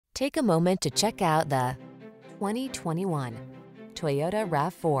Take a moment to check out the 2021 Toyota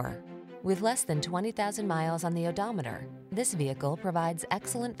RAV4. With less than 20,000 miles on the odometer, this vehicle provides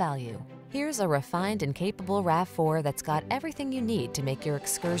excellent value. Here's a refined and capable RAV4 that's got everything you need to make your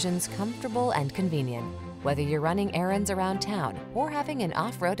excursions comfortable and convenient. Whether you're running errands around town or having an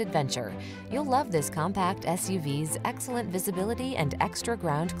off-road adventure, you'll love this compact SUV's excellent visibility and extra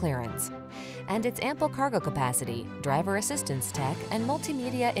ground clearance. And its ample cargo capacity, driver assistance tech, and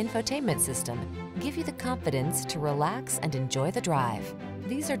multimedia infotainment system give you the confidence to relax and enjoy the drive.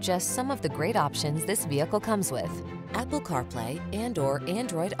 These are just some of the great options this vehicle comes with: Apple CarPlay and/or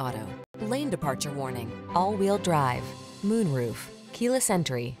Android Auto, lane departure warning, all-wheel drive, moonroof, keyless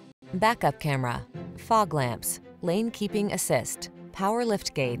entry, backup camera, fog lamps, lane keeping assist, power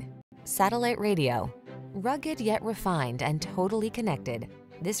liftgate, satellite radio. Rugged yet refined and totally connected,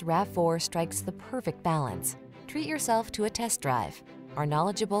 this RAV4 strikes the perfect balance. Treat yourself to a test drive. Our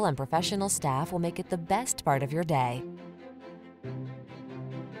knowledgeable and professional staff will make it the best part of your day.